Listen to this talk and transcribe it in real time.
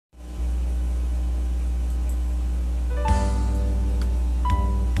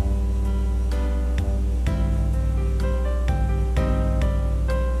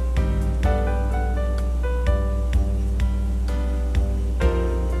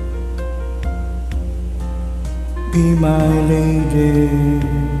Be my lady,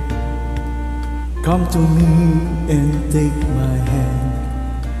 come to me and take my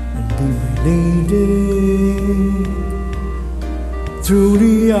hand and be my lady.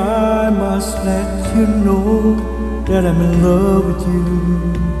 Truly I must let you know that I'm in love with you.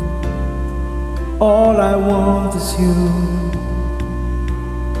 All I want is you,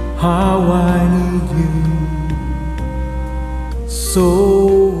 how I need you. So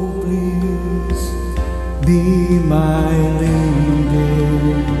please be my lady.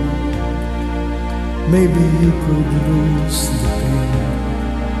 Maybe you could lose the pain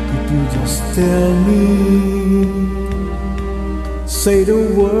if you just tell me. Say the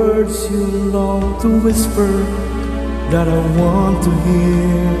words you long to whisper that I want to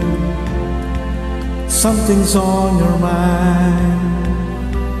hear. Something's on your mind,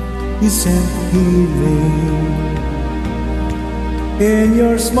 isn't healing. In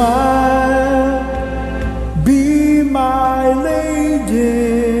your smile, be my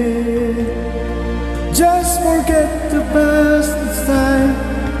lady. Just forget the past, it's time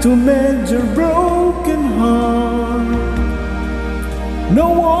to mend your broken heart. No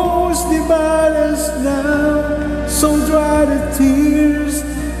walls divide us now, so dry the tears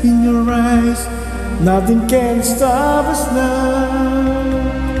in your eyes. Nothing can stop us now.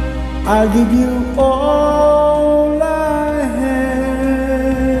 I'll give you all I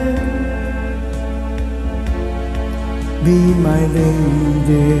have. Be my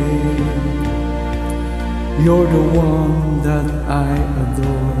lady. You're the one that I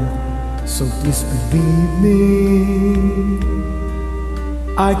adore, so please believe me.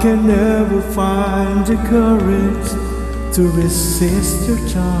 I can never find the courage to resist your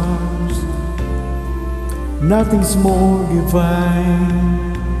charms. Nothing's more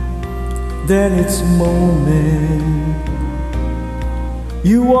divine than its moment.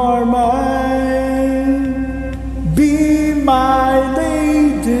 You are mine, be my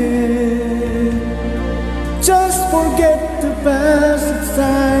lady. Just forget the past, it's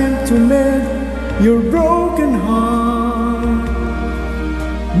time to mend your broken heart.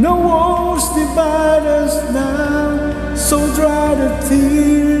 No walls divide us now, so dry the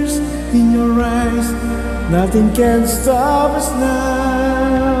tears in your eyes. Nothing can stop us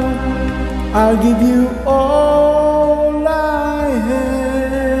now. I'll give you all I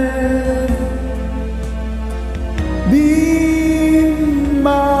have. Be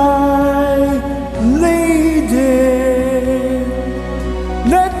my lady.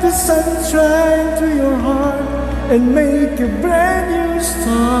 Let the sun shine through your heart and make a brand new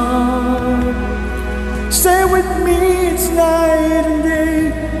start. Stay with me, it's night and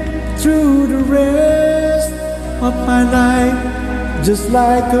day, through the rest of my life, just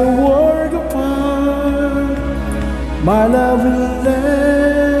like a work of art. My love will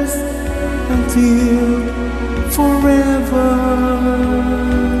last until forever.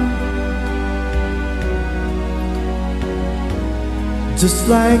 Just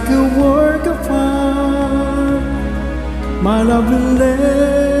like a work of art, my love will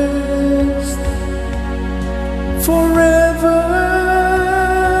last forever.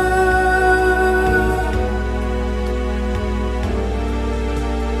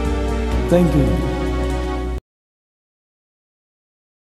 Thank you.